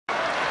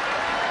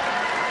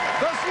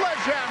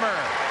Jammer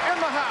in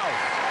the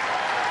house.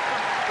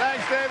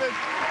 Thanks, David.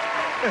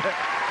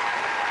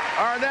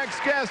 Our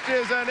next guest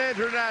is an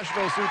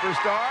international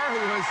superstar who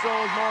has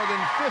sold more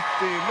than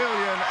 50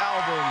 million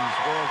albums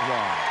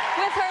worldwide.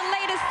 With her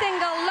latest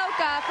single,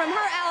 Loca, from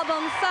her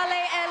album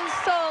Sale el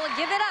Sol,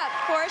 give it up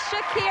for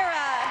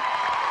Shakira.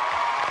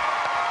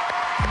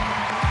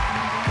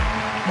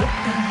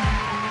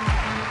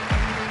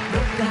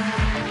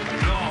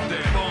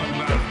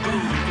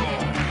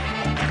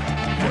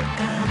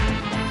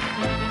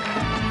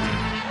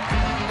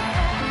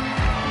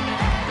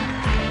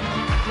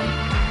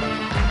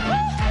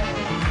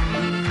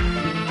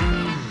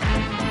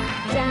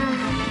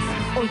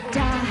 Or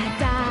die,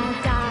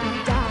 die,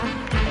 die, die.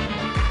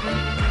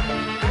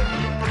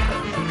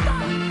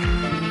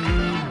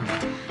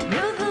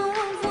 You're the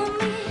one for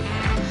me,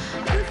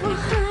 and for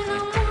her no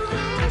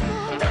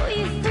more. Though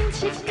you think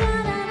she's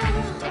got it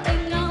all,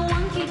 ain't no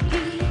one can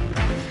be.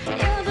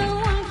 You're the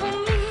one for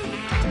me,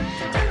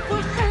 and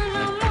for her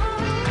no more.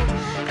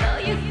 Though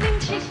you think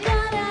she's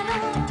got it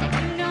all,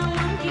 ain't no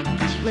one can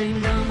be. She's laying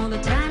down all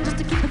the time just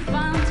to keep it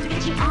fun, just to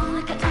get you on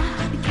like a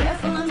be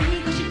careful of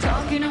me, 'cause she's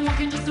talking and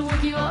walking just to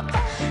work you up.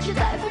 She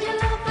died for your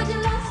love, but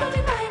your love's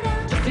only mine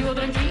now. Just vivo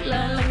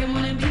tranquila, like I'm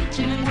on a beach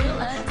in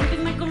Anguilla.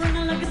 Taking my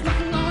corona like there's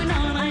nothing going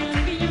on. I ain't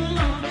leaving you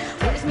alone.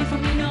 Where's me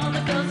from me? All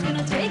the girls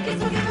gonna take it,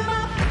 so give them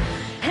up.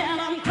 And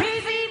I'm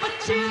crazy, but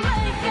you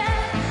like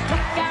it.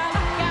 Loca,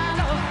 loca,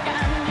 loca.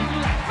 You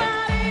like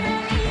fine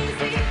and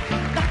easy.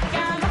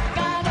 Loca,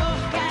 loca,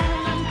 loca.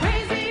 And I'm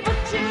crazy,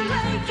 but you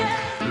like it.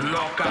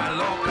 Loca,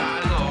 loca,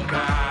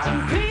 loca. I'm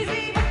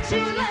crazy, but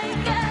you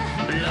like it.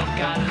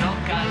 Loca,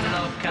 loca,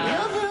 loca.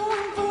 You're the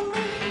one for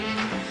me,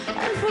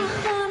 and for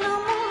her no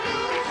more.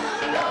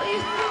 Though you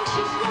think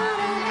she's got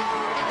it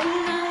all,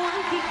 ain't no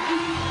one can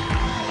keep.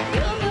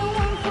 You're the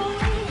one for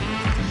me,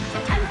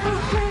 and for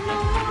her no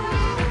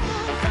more.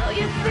 Though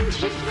you think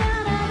she's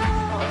got it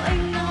all,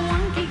 ain't no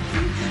one can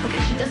keep.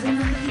 Okay, she doesn't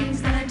know the things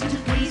that I do to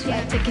please you. I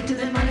take it to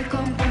the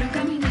malecon, but I'm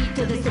coming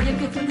to. They say you're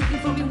good for looking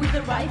for me with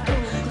the rifle,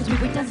 'cause we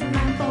were dancing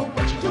mambo,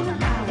 what you doing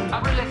now? I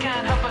really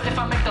can't help it if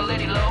I make the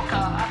lady loca.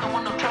 I don't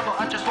want no trouble,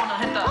 I just wanna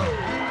hit the...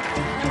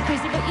 I'm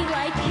crazy, but you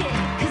like it,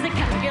 'cause the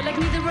kind of girl like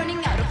me, they're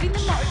running out of in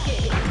the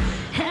market.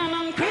 And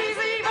I'm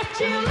crazy, but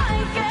you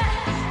like it.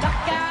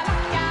 Loca,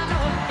 loca,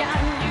 loca.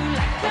 You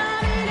like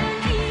fine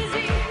and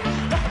easy.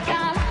 Loca,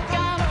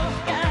 loca,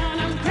 loca. And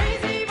I'm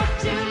crazy, but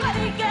you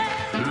like it.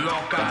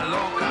 Loca,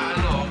 loca,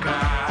 loca.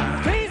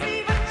 Crazy,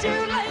 but you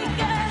like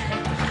it.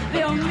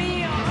 Dios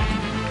mío.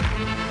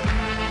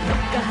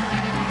 Loca,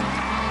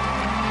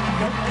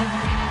 loca,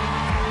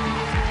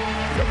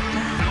 loca.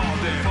 No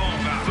te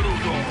pongas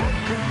bruto,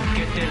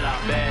 que te la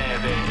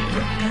bebe.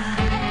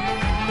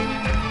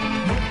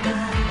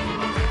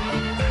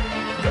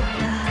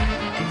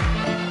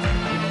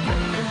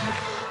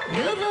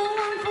 You're the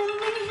one for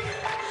me,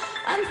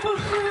 and for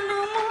her no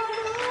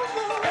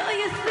more. Though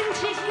you think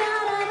she's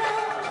got it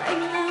all,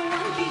 ain't no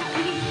one can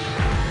keep.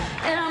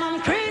 And I'm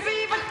crazy,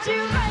 but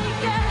you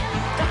like it.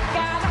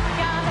 Loca,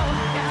 loca,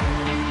 loca.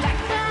 You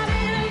like that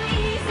and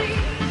easy.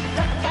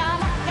 Loca,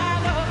 loca,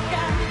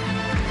 loca.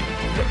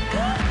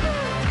 Loca,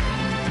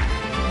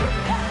 loca,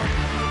 loca,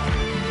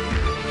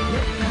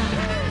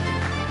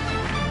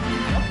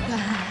 loca.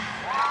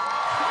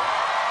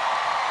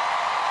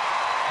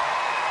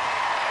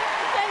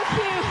 Thank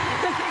you.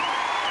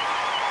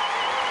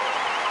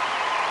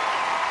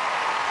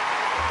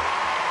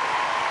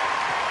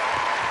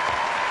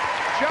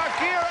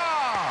 Shakira!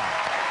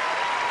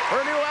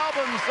 Her new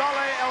album,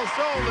 Sale el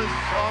Sol, is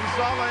on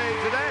Sale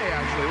today,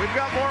 actually. We've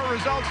got more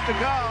results to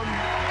come.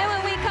 And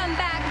when we come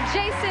back,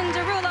 Jason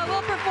Derulo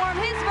will perform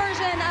his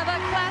version of a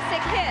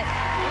classic hit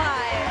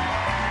live.